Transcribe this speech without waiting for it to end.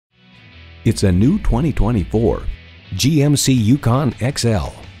It's a new 2024 GMC Yukon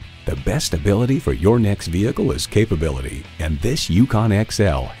XL. The best ability for your next vehicle is capability, and this Yukon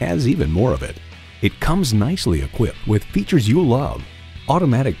XL has even more of it. It comes nicely equipped with features you love: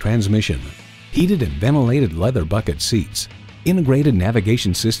 automatic transmission, heated and ventilated leather bucket seats, integrated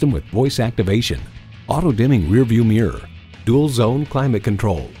navigation system with voice activation, auto-dimming rearview mirror, dual-zone climate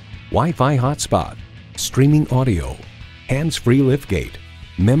control, Wi-Fi hotspot, streaming audio, hands-free liftgate,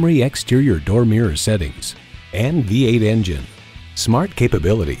 memory exterior door mirror settings, and V8 engine. Smart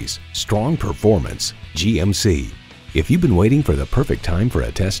capabilities, strong performance, GMC. If you've been waiting for the perfect time for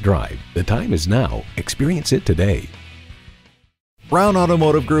a test drive, the time is now. Experience it today. Brown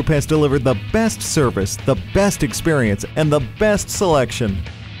Automotive Group has delivered the best service, the best experience, and the best selection.